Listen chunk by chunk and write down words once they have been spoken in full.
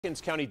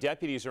County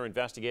deputies are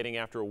investigating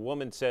after a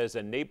woman says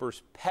a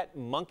neighbor's pet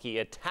monkey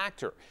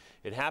attacked her.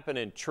 It happened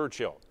in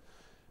Churchill.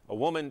 A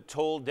woman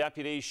told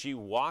deputies she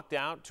walked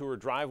out to her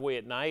driveway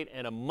at night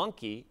and a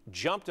monkey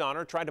jumped on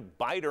her, tried to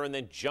bite her, and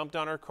then jumped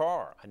on her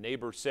car. A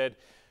neighbor said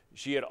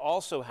she had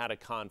also had a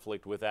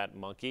conflict with that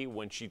monkey.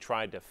 When she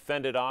tried to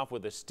fend it off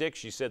with a stick,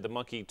 she said the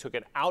monkey took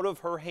it out of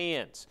her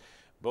hands.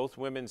 Both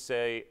women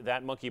say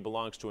that monkey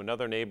belongs to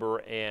another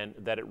neighbor and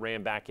that it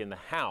ran back in the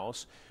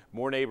house.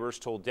 More neighbors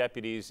told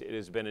deputies it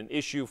has been an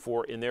issue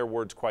for, in their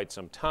words, quite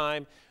some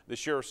time. The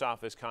sheriff's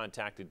office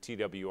contacted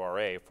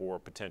TWRA for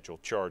potential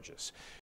charges.